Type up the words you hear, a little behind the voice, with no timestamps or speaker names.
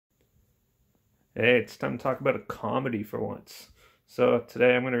Hey, it's time to talk about a comedy for once. So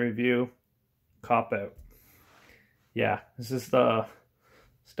today I'm going to review Copout. Yeah, this is the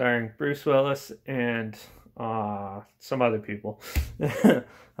starring Bruce Willis and some other people.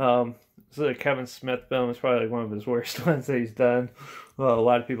 This is a Kevin Smith film. It's probably like one of his worst ones that he's done. Well, a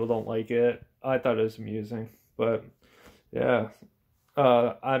lot of people don't like it. I thought it was amusing, but yeah,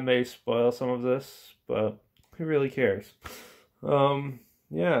 I may spoil some of this, but who really cares?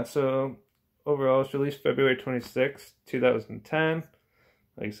 Yeah, so overall, it's released February 26th, 2010.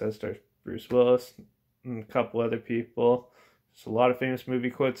 Like I said, stars Bruce Willis and a couple other people. There's a lot of famous movie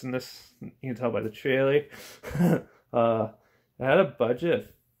quotes in this. You can tell by the trailer. uh, it had a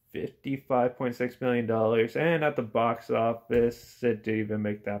budget of $55.6 million, and at the box office, it didn't even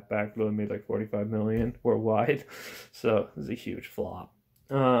make that back. It only made like 45 million worldwide, so it was a huge flop.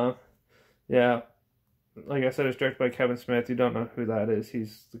 Yeah, like I said, it's directed by Kevin Smith. You don't know who that is.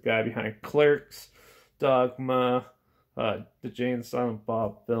 He's the guy behind Clerks, Dogma, the Jay and Silent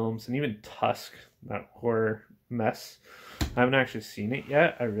Bob films, and even Tusk, that horror mess. I haven't actually seen it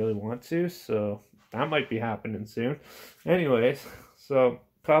yet. I really want to, so that might be happening soon. Anyways, so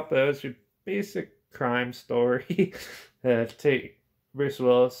Cop Out is your basic crime story. Take Bruce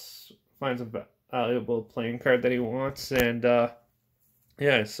Willis finds a valuable playing card that he wants, and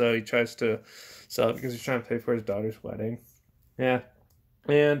yeah, so he tries to sell it because he's trying to pay for his daughter's wedding. Yeah,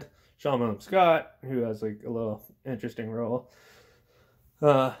 and Sean Scott, who has like a little interesting role,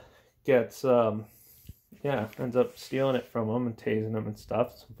 uh, gets yeah, ends up stealing it from him and tasing him and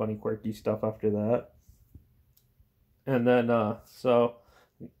stuff. Some funny, quirky stuff after that, and then so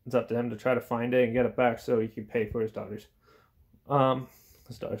it's up to him to try to find it and get it back so he can pay for um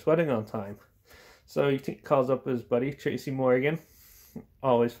his daughter's wedding on time. So he calls up his buddy Tracy Morgan.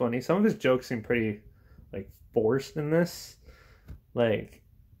 Always funny. Some of his jokes seem pretty like forced in this. Like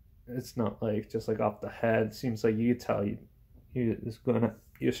it's not like just like off the head. Seems like you could tell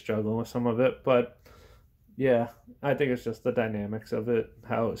you're struggling with some of it, but yeah, I think it's just the dynamics of it,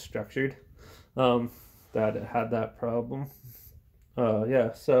 how it's structured, that it had that problem.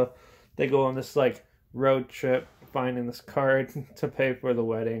 Yeah, so they go on this like road trip finding this card to pay for the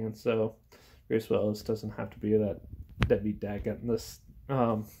wedding, and so Bruce Willis doesn't have to be that deadbeat dad getting the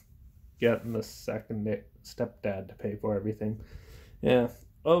second stepdad to pay for everything. Yeah.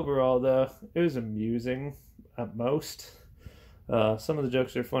 Overall, though, it was amusing at most. Some of the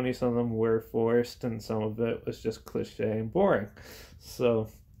jokes are funny, some of them were forced, and some of it was just cliche and boring. So,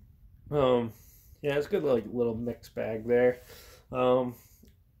 yeah, it's a good like little mixed bag there, um,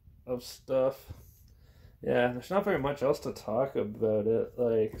 of stuff. Yeah, there's not very much else to talk about it.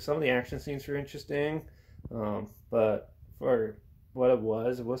 Like some of the action scenes were interesting, but for what it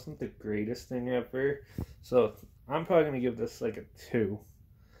wasn't the greatest thing ever. So I'm probably gonna give this like a 2,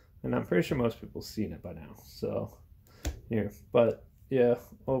 and I'm pretty sure most people have seen it by now. So here, but yeah,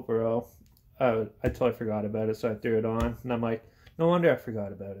 overall, I totally forgot about it, so I threw it on, and I'm like, no wonder I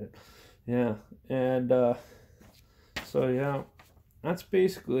forgot about it. Yeah, and so yeah, that's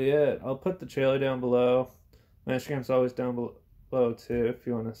basically it. I'll put the trailer down below. My Instagram's always down below too if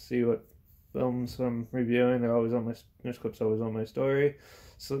you want to see what films I'm reviewing. They're always on my news clips, always on my story.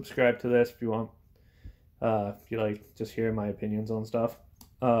 Subscribe to this if you want. If you like just hear my opinions on stuff.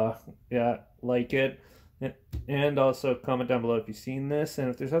 Yeah, like it, and also comment down below if you've seen this, and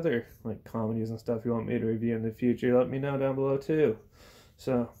if there's other like comedies and stuff you want me to review in the future, let me know down below too.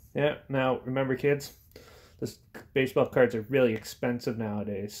 So yeah, now remember, kids, this baseball cards are really expensive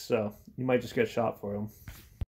nowadays, so you might just get shot for them.